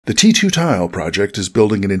The T2 project is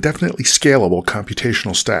building an indefinitely scalable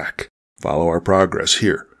computational stack. Follow our progress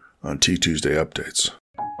here on T2sday Updates.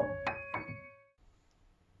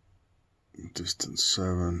 Distance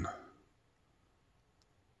 7.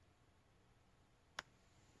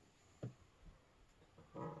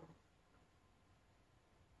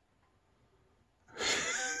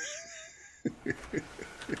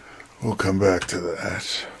 We'll come back to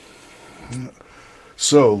that.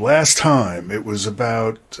 So last time it was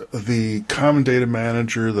about the Common Data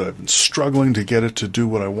Manager that I've been struggling to get it to do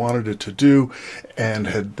what I wanted it to do, and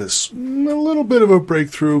had this a little bit of a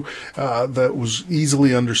breakthrough that was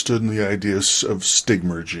easily understood in the ideas of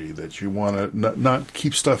stigmergy, that you want to not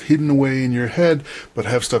keep stuff hidden away in your head, but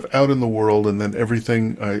have stuff out in the world, and then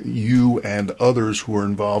everything you and others who are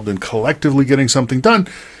involved in collectively getting something done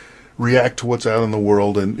react to what's out in the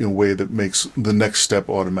world in a way that makes the next step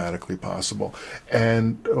automatically possible.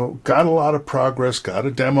 And got a lot of progress, got a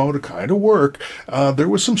demo to kind of work. There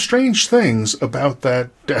was some strange things about that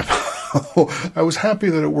demo. I was happy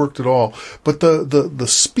that it worked at all, but the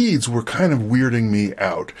speeds were kind of weirding me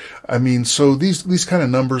out. I mean, so these kind of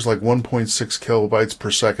numbers like 1.6 kilobytes per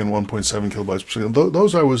second, 1.7 kilobytes per second,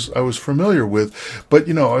 those I was familiar with, but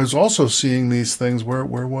I was also seeing these things. Where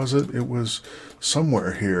was it? It was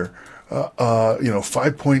somewhere here.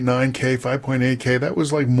 5.9K, 5.8K, that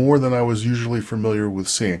was like more than I was usually familiar with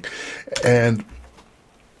seeing. And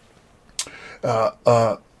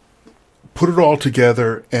put it all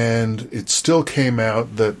together, and it still came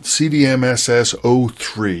out that CDM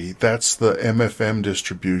SS03, that's the MFM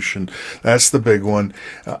distribution, that's the big one,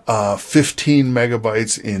 15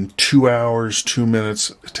 megabytes in 2 hours, 2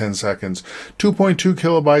 minutes, 10 seconds, 2.2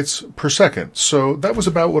 kilobytes per second. So that was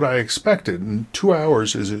about what I expected, and 2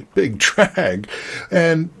 hours is a big drag.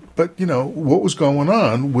 But what was going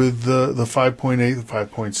on with the 5.8, the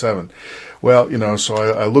 5.7? Well, so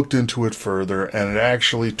I looked into it further, and it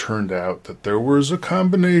actually turned out that there was a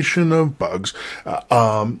combination of bugs.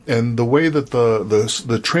 And the way that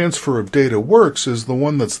the transfer of data works is the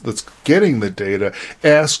one that's getting the data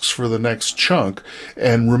asks for the next chunk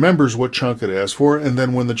and remembers what chunk it asked for, and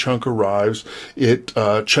then when the chunk arrives, it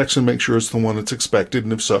checks and makes sure it's the one that's expected,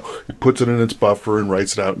 and if so, it puts it in its buffer and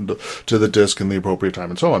writes it out to the disk in the appropriate time,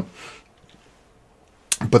 and so on.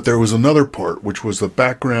 But there was another part, which was the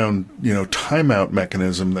background, timeout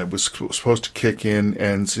mechanism that was supposed to kick in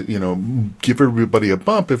and, give everybody a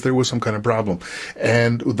bump if there was some kind of problem.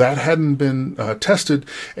 And that hadn't been tested,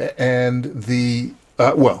 and it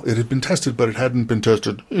had been tested, but it hadn't been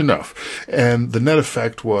tested enough. And the net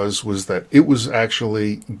effect was that it was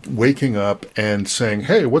actually waking up and saying,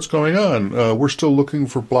 hey, what's going on? We're still looking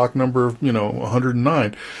for block number,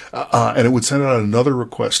 109. And it would send out another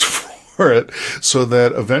request for it, so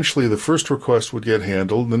that eventually the first request would get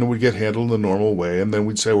handled, and then it would get handled in the normal way, and then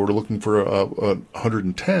we'd say we're looking for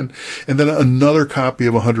 110, and then another copy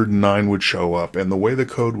of 109 would show up. And the way the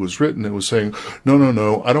code was written, it was saying,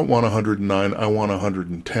 no, I don't want 109, I want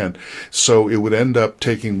 110. So it would end up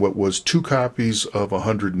taking what was 2 copies of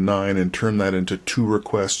 109 and turn that into 2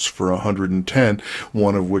 requests for 110,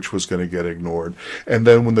 one of which was going to get ignored. And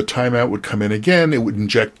then when the timeout would come in again, it would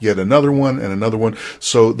inject yet another one and another one.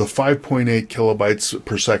 So the 5.8 kilobytes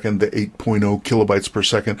per second, the 8.0 kilobytes per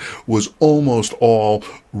second was almost all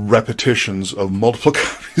repetitions of multiple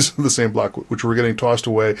copies of the same block, which were getting tossed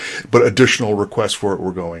away, but additional requests for it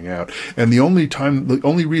were going out. And the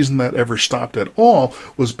only reason that ever stopped at all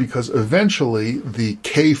was because eventually the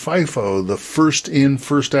K-FIFO, the first in,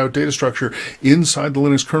 first out data structure inside the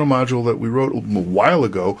Linux kernel module that we wrote a while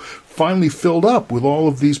ago, finally filled up with all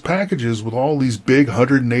of these packages, with all these big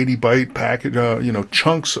 180 byte package,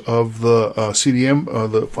 chunks of the CDM,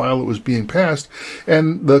 the file that was being passed.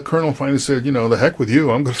 And the kernel finally said, the heck with you,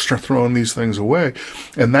 I'm going to start throwing these things away.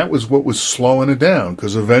 And that was what was slowing it down,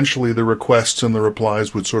 because eventually the requests and the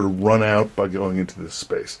replies would sort of run out by going into this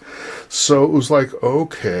space. So it was like,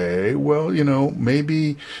 okay, well,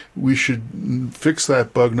 maybe we should fix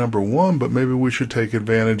that bug number 1, but maybe we should take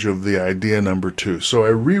advantage of the idea number 2. So I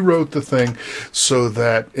rewrote the thing so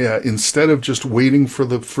that instead of just waiting for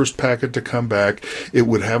the first packet to come back, it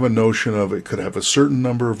would have a notion of it could have a certain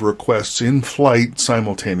number of requests in flight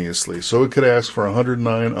simultaneously. So it could ask for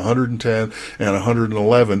 109, 110, and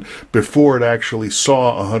 111 before it actually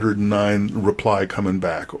saw 109 reply coming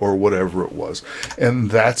back, or whatever it was.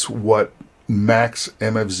 And that's what max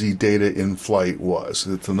MFZ data in flight was.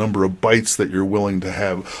 It's the number of bytes that you're willing to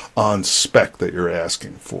have on spec that you're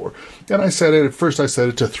asking for. And at first I set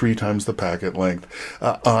it to 3 times the packet length.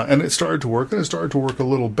 And it started to work, and it started to work a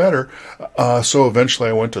little better. So eventually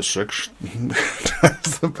I went to 6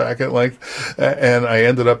 times the packet length, and I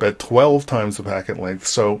ended up at 12 times the packet length.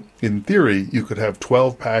 So in theory, you could have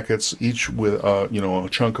 12 packets, each with a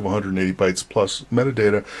chunk of 180 bytes plus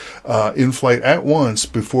metadata in flight at once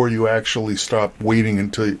before you actually start waiting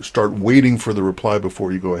for the reply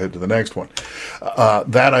before you go ahead to the next one.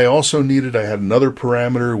 That I also needed. I had another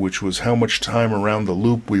parameter, which was how much time around the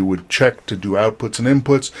loop we would check to do outputs and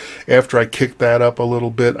inputs. After I kicked that up a little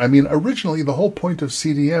bit, I mean, originally the whole point of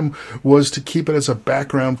CDM was to keep it as a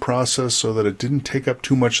background process so that it didn't take up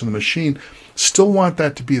too much of the machine. Still want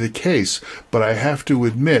that to be the case, but I have to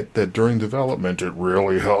admit that during development it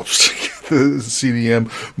really helps to get the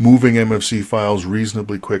CDM moving MFC files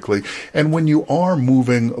reasonably quickly. And when you are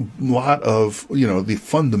moving a lot of, the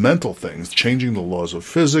fundamental things, changing the laws of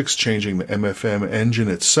physics, changing the MFM engine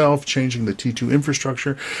itself, changing the T2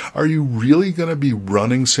 infrastructure, are you really going to be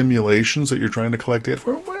running simulations that you're trying to collect data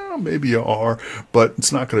for? Well, maybe you are, but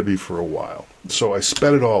it's not going to be for a while. So I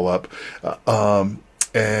sped it all up.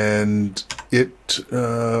 And the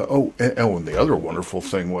other wonderful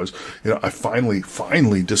thing was, I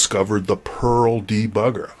finally discovered the Perl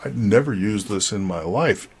debugger. I'd never used this in my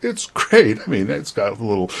life. It's great. I mean, it's got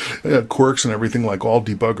little quirks and everything like all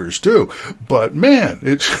debuggers do, but man,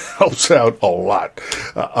 it helps out a lot.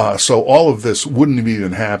 So all of this wouldn't have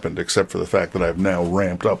even happened except for the fact that I've now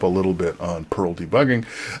ramped up a little bit on Perl debugging.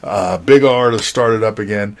 Big R to start it up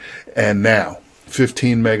again, and now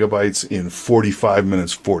 15 megabytes in 45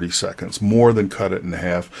 minutes, 40 seconds, more than cut it in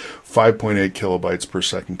half, 5.8 kilobytes per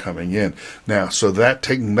second coming in. Now, so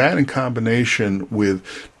taking that in combination with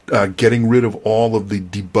getting rid of all of the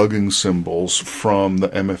debugging symbols from the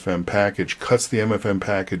MFM package cuts the MFM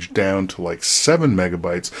package down to like 7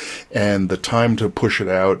 megabytes, and the time to push it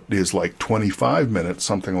out is like 25 minutes,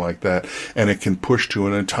 something like that, and it can push to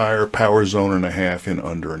an entire power zone and a half in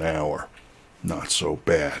under an hour. Not so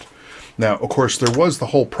bad. Now, of course, there was the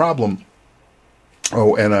whole problem.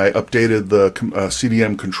 And I updated the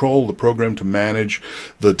CDM control, the program to manage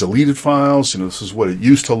the deleted files. This is what it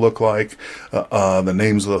used to look like. The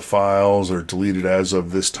names of the files are deleted as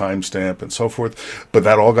of this timestamp and so forth. But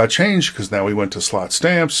that all got changed because now we went to slot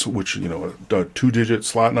stamps, which, a 2-digit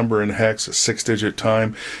slot number in hex, a 6-digit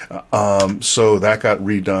time. So that got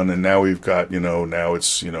redone, and now we've got, now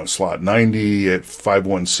it's, slot 90 at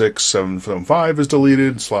 516775 is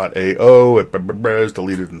deleted, slot AO at is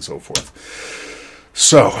deleted, and so forth.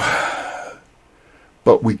 So,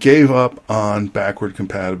 but we gave up on backward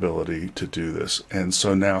compatibility to do this. And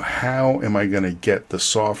so now how am I going to get the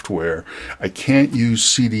software? I can't use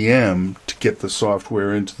CDM to get the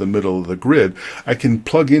software into the middle of the grid. I can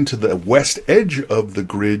plug into the west edge of the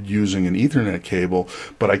grid using an Ethernet cable,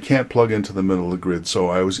 but I can't plug into the middle of the grid. So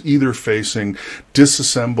I was either facing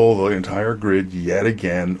disassemble the entire grid yet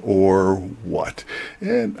again, or what?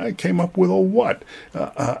 And I came up with a what.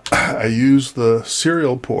 I used the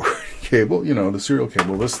serial port cable, the serial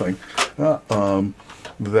cable, this thing,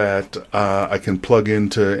 that I can plug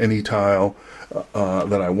into any tile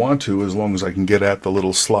that I want to, as long as I can get at the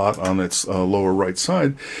little slot on its lower right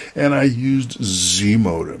side. And I used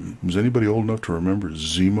Z-modem. Is anybody old enough to remember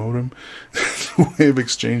Z-modem? The way of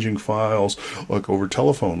exchanging files like over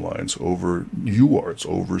telephone lines, over UARTs,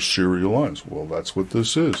 over serial lines. Well, that's what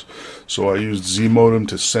this is. So I used Z-modem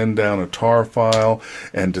to send down a tar file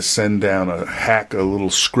and to send down a little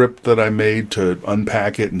script that I made to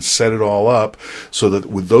unpack it and set it all up, so that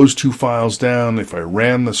with those 2 files down, if I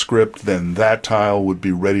ran the script, then that tile would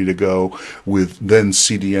be ready to go, then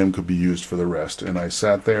CDM could be used for the rest. And I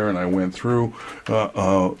sat there and I went through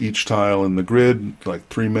each tile in the grid, like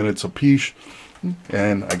 3 minutes apiece,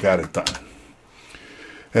 and I got it done.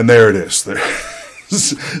 And there it is.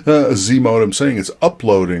 There's Z-modem saying it's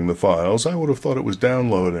uploading the files. I would have thought it was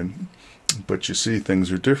downloading, but you see,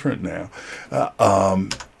 things are different now.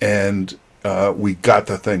 We got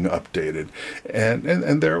the thing updated,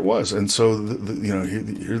 and there it was. And so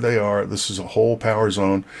here they are. This is a whole power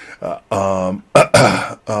zone, all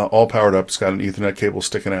powered up. It's got an Ethernet cable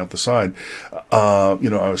sticking out the side. I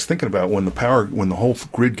was thinking about when the whole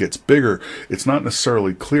grid gets bigger, it's not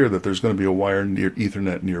necessarily clear that there's going to be a wire near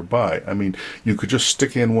Ethernet nearby. I mean, you could just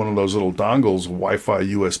stick in one of those little dongles, Wi-Fi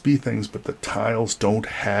USB things, but the tiles don't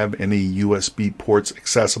have any USB ports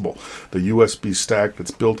accessible. The USB stack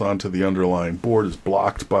that's built onto the underlying board is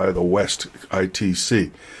blocked by the West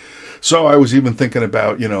ITC. So I was even thinking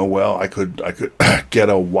about, well, I could get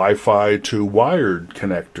a Wi-Fi to wired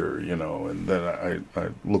connector, and then I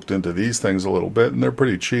looked into these things a little bit, and they're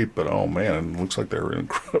pretty cheap, but oh man, it looks like they're an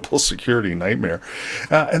incredible security nightmare.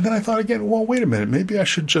 And then I thought again, well, wait a minute, maybe I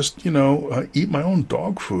should just, eat my own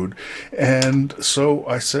dog food. And so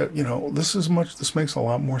I said, this makes a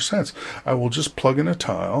lot more sense. I will just plug in a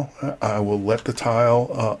tile. I will let the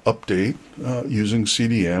tile update using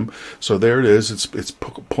CDM. So there it is. It's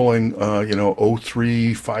pulling,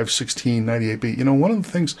 03, 516, 98B. One of the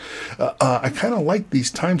things I kind of like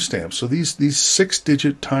these timestamps. So these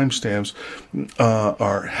 6-digit timestamps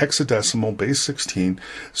are hexadecimal, base 16.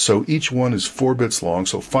 So each one is 4 bits long.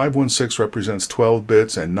 So 516 represents 12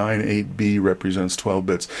 bits and 98B represents 12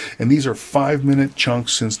 bits. And these are 5-minute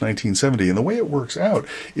chunks since 1970. And the way it works out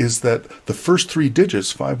is that the first 3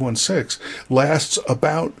 digits, 516, lasts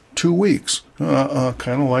about 2 weeks,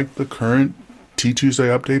 kind of like the current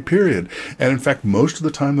T2sday update period. And in fact, most of the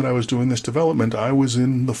time that I was doing this development, I was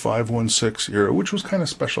in the 516 era, which was kind of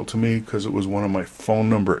special to me because it was one of my phone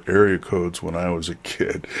number area codes when I was a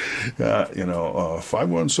kid.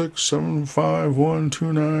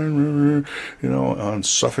 516-75129, on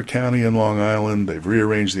Suffolk County in Long Island. They've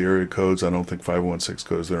rearranged the area codes. I don't think 516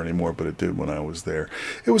 goes there anymore, but it did when I was there.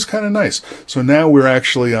 It was kind of nice. So now we're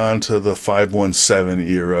actually on to the 517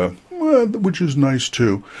 era, which is nice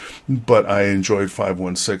too, but I enjoyed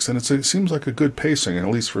 516, and it seems like a good pacing, at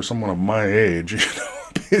least for someone of my age.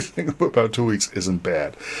 Pacing of about 2 weeks isn't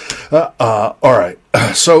bad. All right.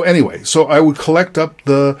 So anyway, so I would collect up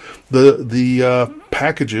the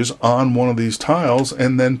packages on one of these tiles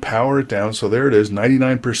and then power it down. So there it is,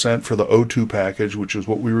 99% for the O2 package, which is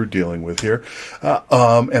what we were dealing with here,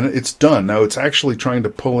 and it's done. Now it's actually trying to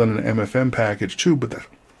pull in an MFM package too, but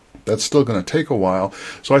that's still going to take a while.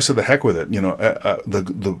 So I said, the heck with it.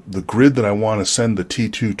 The grid that I want to send the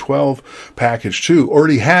T212 package to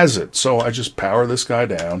already has it. So I just power this guy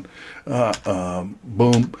down,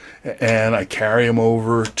 boom, and I carry him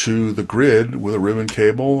over to the grid with a ribbon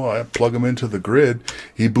cable. I plug him into the grid.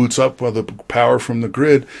 He boots up with the power from the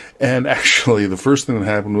grid. And actually, the first thing that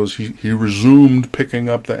happened was he resumed picking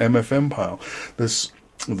up the MFM pile.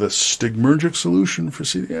 The Stigmergic solution for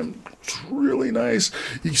CDM, it's really nice.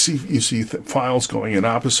 You see files going in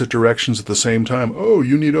opposite directions at the same time. Oh,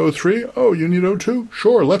 you need O3? Oh, you need O2?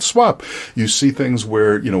 Sure, let's swap. You see things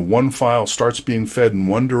where, one file starts being fed in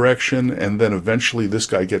one direction, and then eventually this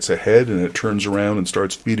guy gets ahead and it turns around and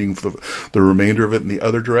starts feeding the remainder of it in the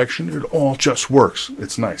other direction. It all just works.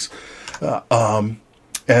 It's nice.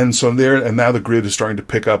 And so and now the grid is starting to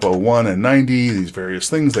pick up 01 and 90, these various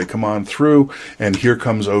things, they come on through, and here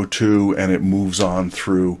comes O2, and it moves on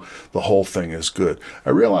through. The whole thing is good.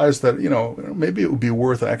 I realized that, maybe it would be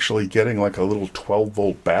worth actually getting like a little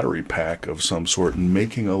 12-volt battery pack of some sort and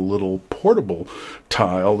making a little portable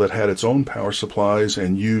tile that had its own power supplies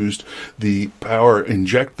and used the power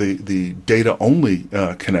inject the data-only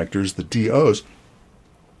connectors, the DOs,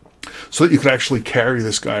 so that you could actually carry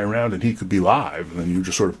this guy around and he could be live. And then you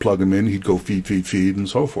just sort of plug him in, he'd go feed, and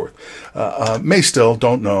so forth. May still,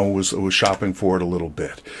 don't know, was shopping for it a little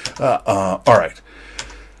bit. All right.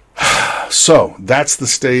 So that's the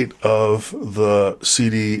state of the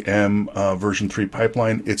CDM version 3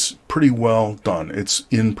 pipeline. It's pretty well done. It's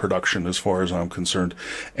in production as far as I'm concerned.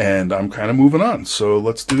 And I'm kind of moving on. So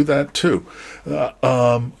let's do that too.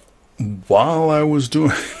 While I was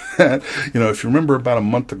doing that, if you remember about a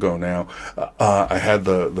month ago now, I had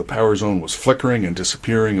the power zone was flickering and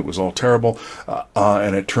disappearing. It was all terrible.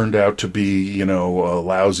 And it turned out to be,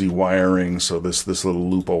 lousy wiring. So this little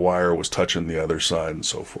loop of wire was touching the other side and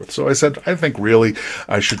so forth. So I said, I think really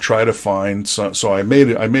I should try to find some. So I made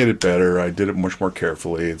it better. I did it much more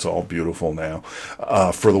carefully. It's all beautiful now,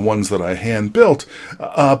 for the ones that I hand built.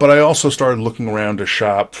 But I also started looking around to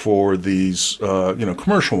shop for these,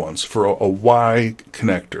 commercial ones for a Y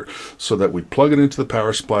connector, so that we'd plug it into the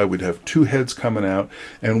power supply, we'd have 2 heads coming out,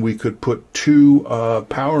 and we could put 2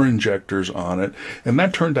 power injectors on it. And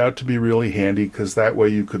that turned out to be really handy, because that way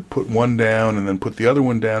you could put one down and then put the other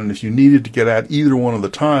one down, and if you needed to get at either one of the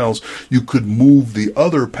tiles, you could move the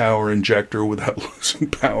other power injector without losing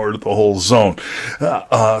power to the whole zone.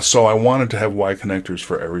 So I wanted to have Y connectors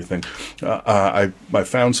for everything. I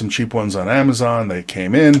found some cheap ones on Amazon. They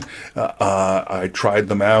came in. I tried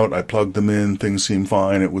them out. I plugged them in. Things seemed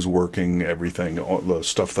fine. it was working. Everything, all the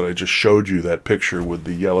stuff that I just showed you, that picture with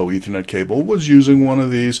the yellow Ethernet cable, was using one of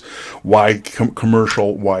these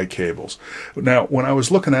commercial Y cables. Now, when I was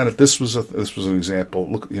looking at it, this was an example.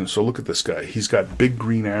 Look, so look at this guy. He's got big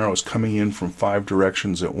green arrows coming in from 5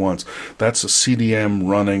 directions at once. That's a CDM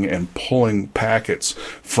running and pulling packets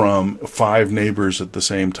from 5 neighbors at the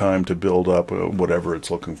same time to build up whatever it's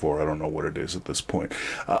looking for. I don't know what it is at this point.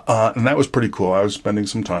 And that was pretty cool. I was spending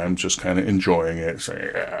some time just kind of enjoying it,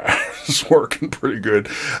 saying, yeah, it's working pretty good.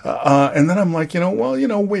 And then I'm like,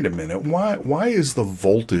 wait a minute. Why is the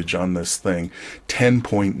voltage on this thing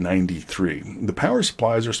 10.93? The power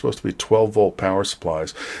supplies are supposed to be 12-volt power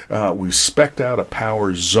supplies. We spec'd out a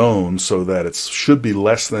power zone so that it should be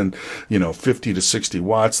less than 50 to 60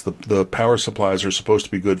 watts. The power supplies are supposed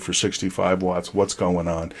to be good for 65 watts. What's going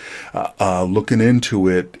on? Looking into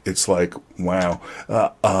it, it's like, wow.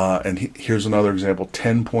 And here's another example: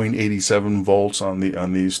 10.87 volts on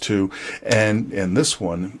these two, and this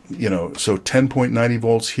one, so 10.90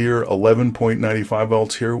 volts here, 11.95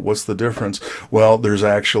 volts here. What's the difference? Well, there's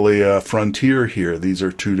actually a frontier here. These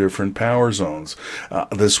are 2 different power zones.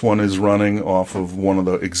 This one is running off of one of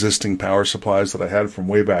the existing power supplies that I had from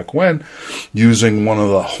way back when, using one of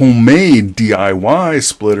the homemade DIY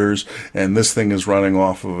splitters, and this thing is running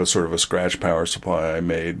off of a sort of a scratch power supply I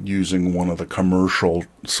made using one of the commercial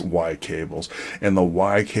Y cables, and the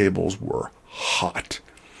Y cables were hot.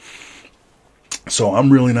 So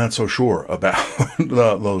I'm really not so sure about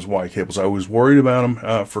those Y cables. I was worried about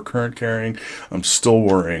them for current carrying. I'm still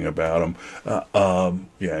worrying about them.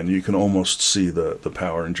 Yeah, and you can almost see the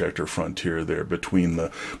power injector frontier there between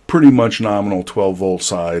the pretty much nominal 12-volt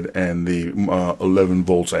side and the 11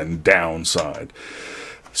 volts and down side.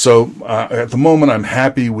 So at the moment, I'm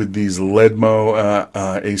happy with these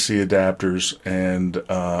LEDMO AC adapters, and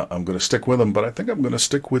I'm going to stick with them. But I think I'm going to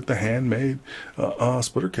stick with the handmade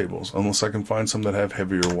splitter cables, unless I can find some that have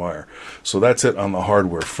heavier wire. So that's it on the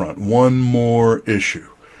hardware front. One more issue.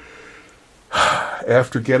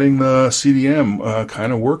 After getting the CDM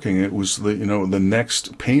kind of working, it was the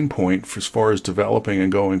next pain point as far as developing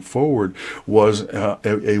and going forward was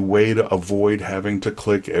a way to avoid having to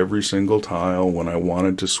click every single tile when I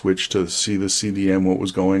wanted to switch to see the CDM, what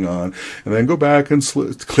was going on, and then go back and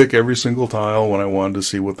click every single tile when I wanted to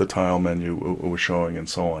see what the tile menu was showing, and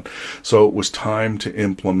so on. So it was time to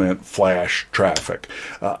implement flash traffic,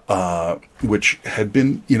 which had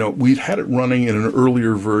been, we'd had it running in an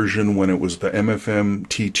earlier version when it was the MFM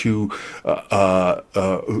T2,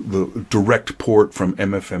 the direct port from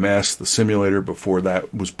MFMS, the simulator. Before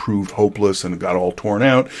that was proved hopeless and got all torn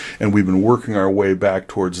out, and we've been working our way back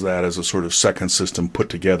towards that as a sort of second system put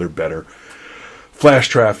together better. Flash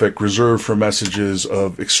traffic reserved for messages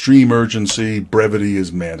of extreme urgency. Brevity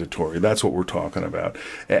is mandatory. That's what we're talking about.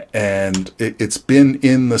 And it's been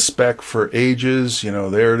in the spec for ages.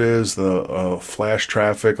 There it is, the flash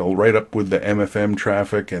traffic, right up with the MFM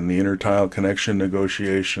traffic and the intertile connection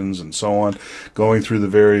negotiations and so on. Going through the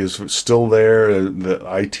various, still there. The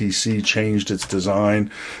ITC changed its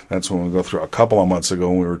design. That's when we go through a couple of months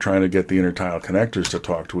ago when we were trying to get the intertile connectors to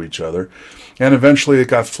talk to each other. And eventually it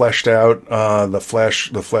got fleshed out.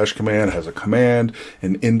 The flash command has a command,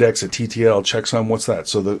 an index, a TTL, checksum. What's that?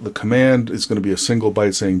 So the command is going to be a single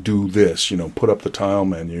byte saying, do this, put up the tile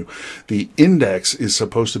menu. The index is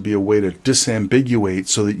supposed to be a way to disambiguate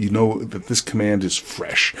so that you know that this command is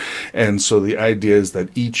fresh. And so the idea is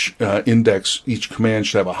that each command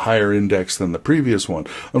should have a higher index than the previous one.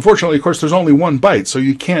 Unfortunately, of course, there's only 1 byte, so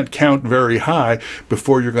you can't count very high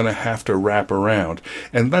before you're going to have to wrap around.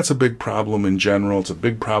 And that's a big problem in general. It's a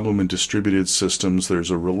big problem in distributed systems.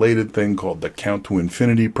 There's a related thing called the count to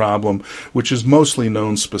infinity problem, which is mostly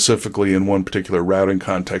known specifically in one particular routing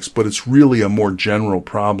context, but it's really a more general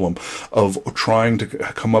problem of trying to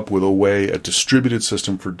come up with a distributed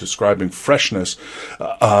system for describing freshness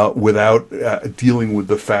without dealing with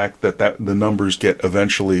the fact that the numbers get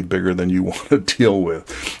eventually bigger than you want to deal with.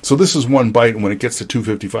 So this is 1 byte, and when it gets to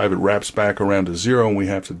 255, it wraps back around to 0, and we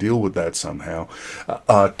have to deal with that somehow.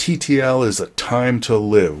 TTL is a time to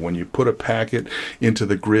live. When you put a packet into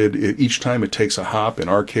the grid, each time it takes a hop, in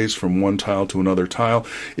our case from one tile to another tile,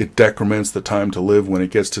 it decrements the time to live. When it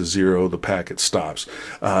gets to 0, the packet stops.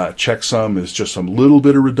 Checksum is just some little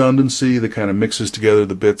bit of redundancy that kind of mixes together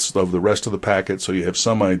the bits of the rest of the packet so you have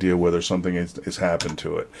some idea whether something has happened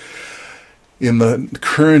to it. In the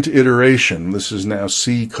current iteration, this is now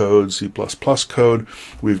C code, C++ code,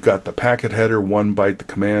 we've got the packet header, 1 byte, the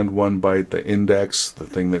command, 1 byte, the index, the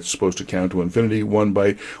thing that's supposed to count to infinity, 1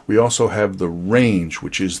 byte. We also have the range,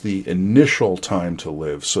 which is the initial time to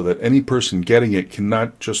live, so that any person getting it can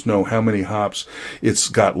not just know how many hops it's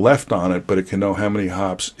got left on it, but it can know how many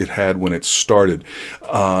hops it had when it started.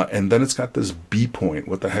 And then it's got this B point.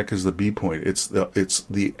 What the heck is the B point? It's the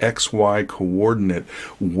XY coordinate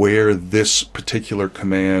where this particular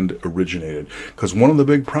command originated. Because one of the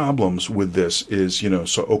big problems with this is,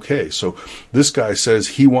 so this guy says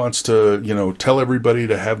he wants to, tell everybody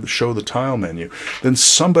to show the tile menu. Then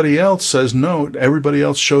somebody else says, no, everybody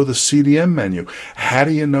else show the CDM menu. How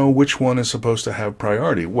do you know which one is supposed to have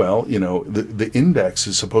priority? Well, the index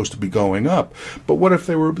is supposed to be going up. But what if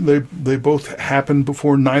they both happened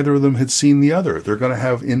before neither of them had seen the other? They're going to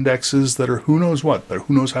have indexes that are who knows what,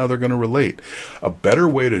 who knows how they're going to relate. A better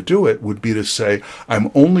way to do it would be to say, I'm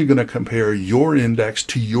only going to compare your index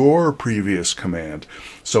to your previous command.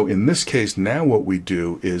 So in this case, now what we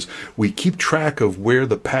do is we keep track of where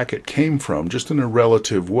the packet came from, just in a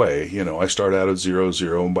relative way. I start out at 0,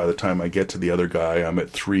 0, and by the time I get to the other guy, I'm at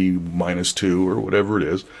 3 minus 2, or whatever it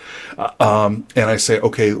is. And I say,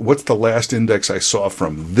 okay, what's the last index I saw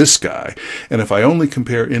from this guy? And if I only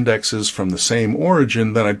compare indexes from the same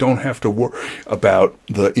origin, then I don't have to worry about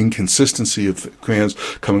the inconsistency of commands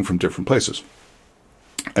coming from different places.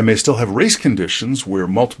 I may still have race conditions where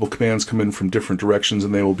multiple commands come in from different directions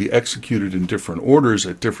and they will be executed in different orders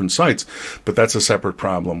at different sites, but that's a separate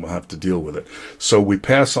problem. We'll have to deal with it. So we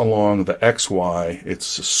pass along the XY.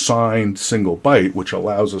 It's a signed single byte, which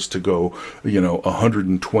allows us to go,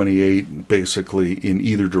 128 basically in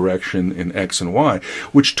either direction in X and Y,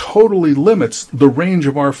 which totally limits the range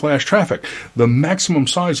of our flash traffic. The maximum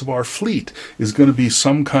size of our fleet is going to be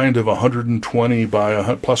some kind of 120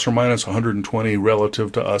 by plus or minus 120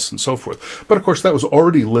 relative to us and so forth. But of course that was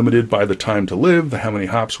already limited by the time to live, how many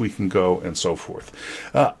hops we can go, and so forth.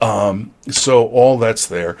 So all that's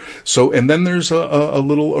there. So, and then there's a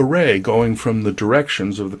little array going from the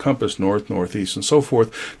directions of the compass, north, northeast, and so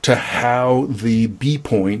forth, to how the B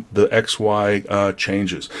point, the XY,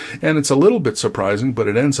 changes. And it's a little bit surprising, but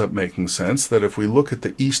it ends up making sense that if we look at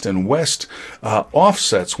the east and west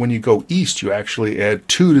offsets, when you go east, you actually add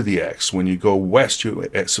 2 to the X. When you go west, you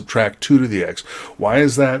subtract 2 to the X. Why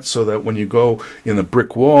is that? So that when you go in a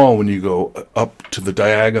brick wall, when you go up to the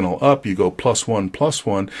diagonal up, you go +1,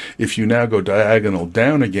 +1. If you now go diagonal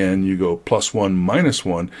down again, you go +1,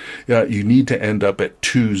 -1. You need to end up at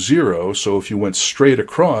 2, 0. So if you went straight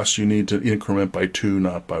across, you need to increment by 2,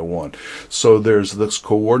 not by 1. So there's this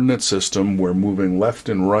coordinate system where moving left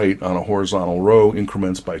and right on a horizontal row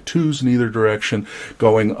increments by 2s in either direction.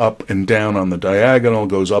 Going up and down on the diagonal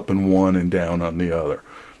goes up in one and down on the other.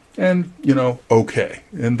 And, okay.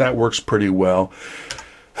 And that works pretty well.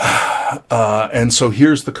 And so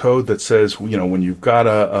here's the code that says, when you've got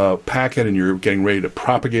a packet and you're getting ready to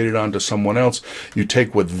propagate it onto someone else, you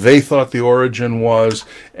take what they thought the origin was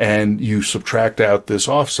and you subtract out this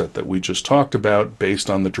offset that we just talked about based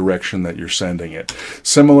on the direction that you're sending it.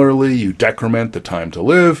 Similarly, you decrement the time to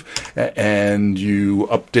live and you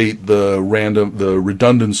update the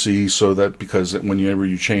redundancy so that because whenever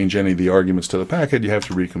you change any of the arguments to the packet, you have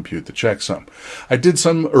to recompute the checksum. I did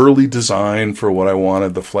some early design for what I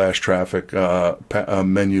wanted the flash traffic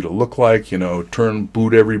menu to look like,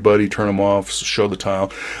 boot everybody, turn them off, show the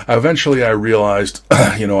tile. Eventually I realized,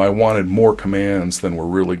 I wanted more commands than were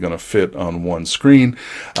really going to fit on one screen.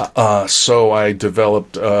 So I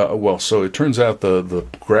developed, so it turns out the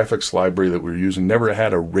graphics library that we were using never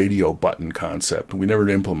had a radio button concept. We never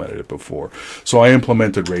implemented it before. So I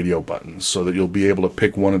implemented radio buttons so that you'll be able to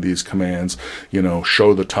pick one of these commands,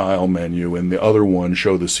 show the tile menu, and the other one,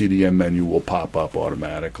 show the CDM menu, will pop up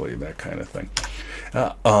automatically, that kind of thing.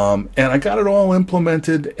 And I got it all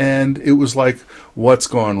implemented, and it was like, what's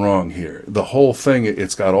gone wrong here? The whole thing,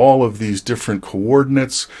 it's got all of these different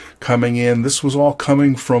coordinates coming in. This was all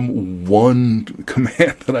coming from one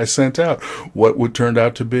command that I sent out. What would turned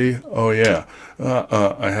out to be? Oh yeah,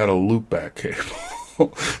 I had a loopback cable.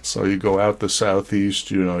 So you go out the southeast,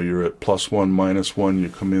 you're at +1, -1, you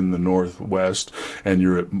come in the northwest, and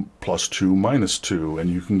you're at +2, -2, and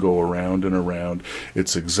you can go around and around.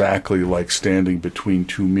 It's exactly like standing between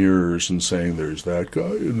two mirrors and saying, there's that guy,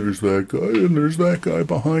 and there's that guy, and there's that guy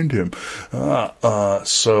behind him.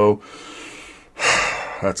 So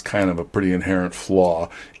that's kind of a pretty inherent flaw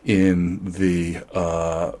in the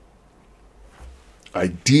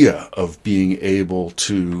idea of being able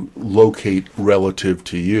to locate relative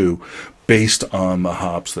to you based on the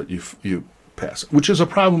hops that you bypass, which is a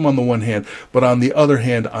problem on the one hand, but on the other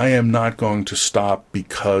hand, I am not going to stop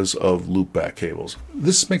because of loopback cables.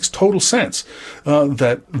 This makes total sense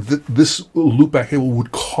that this loopback cable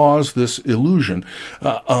would cause this illusion.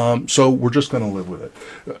 So we're just going to live with it.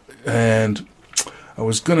 And I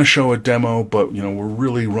was going to show a demo, but we're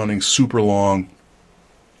really running super long.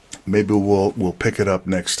 Maybe we'll pick it up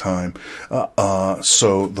next time.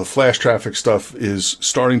 So the flash traffic stuff is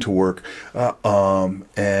starting to work,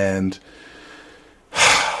 and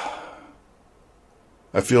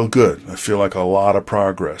I feel good. I feel like a lot of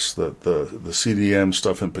progress. The CDM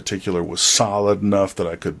stuff in particular was solid enough that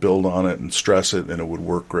I could build on it and stress it, and it would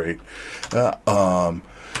work great.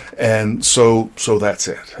 And so that's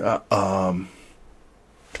it.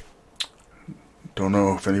 Don't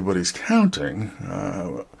know if anybody's counting,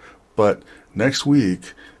 but next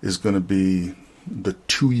week is going to be the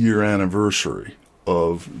 2-year anniversary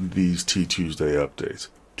of these T2sday updates.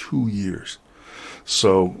 2 years.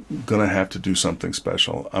 So, going to have to do something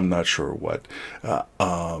special. I'm not sure what.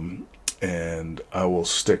 And I will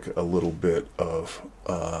stick a little bit of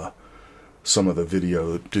some of the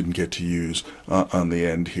video that didn't get to use on the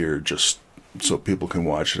end here, just so people can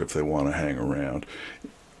watch it if they want to hang around.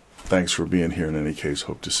 Thanks for being here in any case.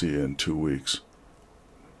 Hope to see you in 2 weeks.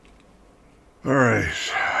 All right.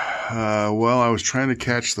 Well, I was trying to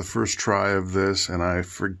catch the first try of this, and I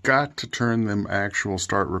forgot to turn them actual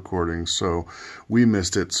start recording, so we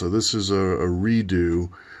missed it. So this is a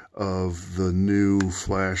redo of the new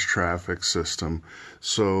flash traffic system.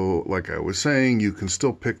 So like I was saying, you can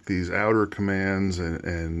still pick these outer commands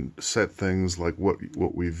and set things like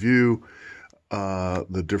what we view,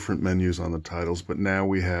 the different menus on the titles, but now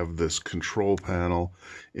we have this control panel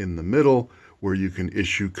in the middle where you can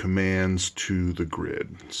issue commands to the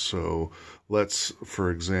grid. So let's,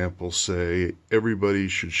 for example, say everybody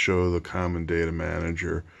should show the common data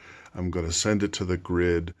manager. I'm going to send it to the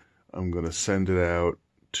grid. I'm going to send it out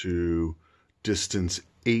to distance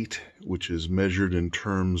 8, which is measured in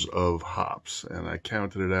terms of hops. And I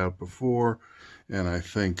counted it out before, and I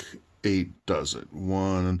think 8 does it.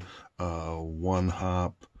 One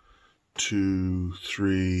hop, 2,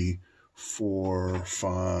 3, 4,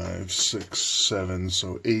 5, 6, 7.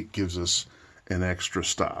 So 8 gives us an extra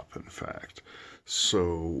stop, in fact.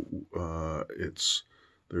 So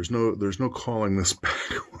there's no calling this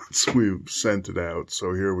back once we've sent it out.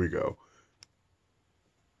 So here we go.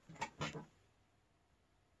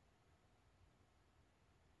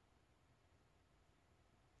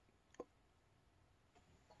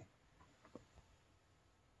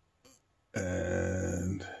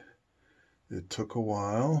 And it took a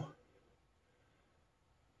while,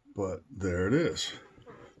 but there it is.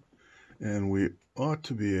 And we ought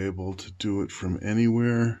to be able to do it from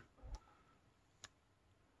anywhere.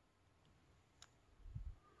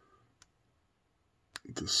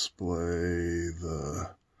 Display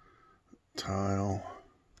the tile,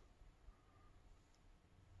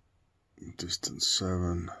 distance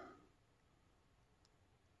 7.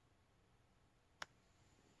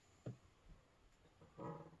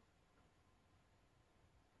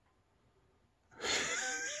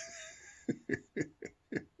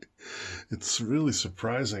 It's really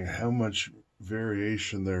surprising how much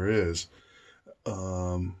variation there is.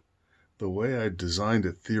 The way I designed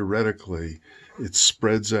it theoretically, it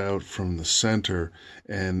spreads out from the center,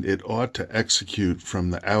 and it ought to execute from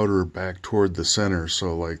the outer back toward the center.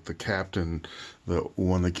 So like the captain, the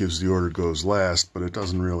one that gives the order, goes last, but it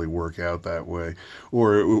doesn't really work out that way.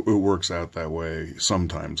 Or it works out that way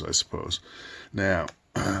sometimes, I suppose. Now,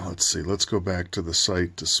 let's see. Let's go back to the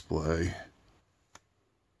site display.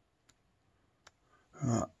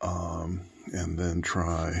 And then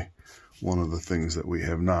try one of the things that we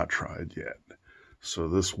have not tried yet. So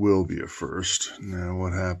this will be a first. Now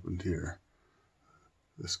what happened here?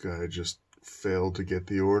 This guy just failed to get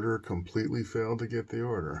the order, completely failed to get the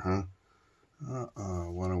order, huh?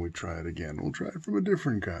 Why don't we try it again? We'll try it from a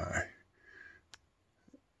different guy.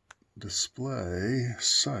 Display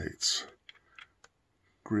sites.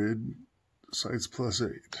 Grid sites plus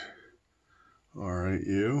 8. All right,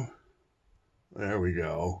 you. There we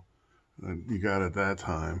go. You got it that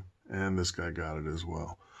time, and this guy got it as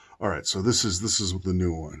well. All right, so this is the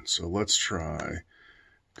new one. So let's try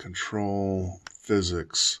control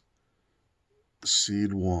physics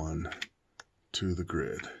seed 1 to the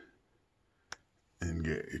grid.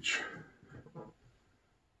 Engage.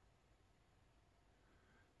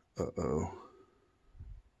 Uh-oh.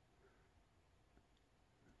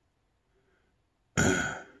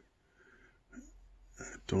 I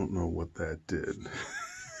don't know what that did.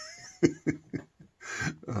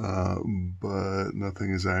 But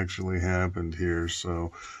nothing has actually happened here,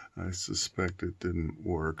 so I suspect it didn't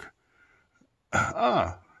work.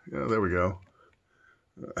 Yeah, there we go.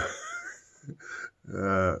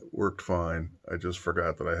 Worked fine. I just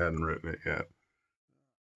forgot that I hadn't written it yet.